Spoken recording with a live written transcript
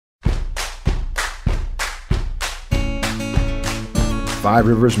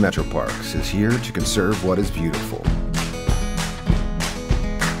Rivers MetroParks is here to conserve what is beautiful.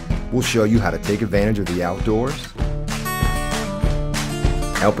 We'll show you how to take advantage of the outdoors,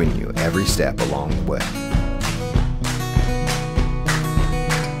 helping you every step along the way.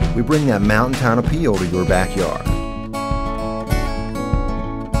 We bring that mountain town appeal to your backyard,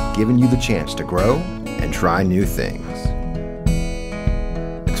 giving you the chance to grow and try new things.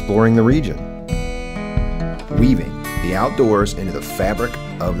 Exploring the region, weaving the outdoors into the fabric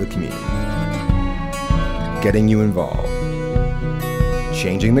of the community, getting you involved,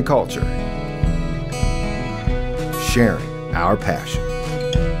 changing the culture, sharing our passion,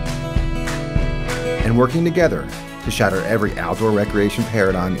 and working together to shatter every outdoor recreation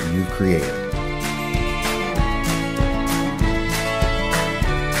paradigm you've created.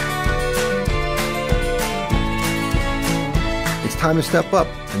 It's time to step up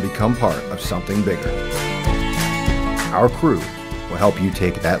and become part of something bigger. Our crew will help you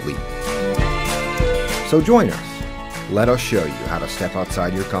take that leap. So join us. Let us show you how to step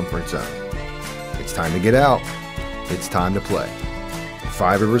outside your comfort zone. It's time to get out. It's time to play.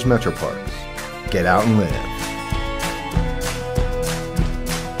 5 Rivers MetroParks. Get out and live.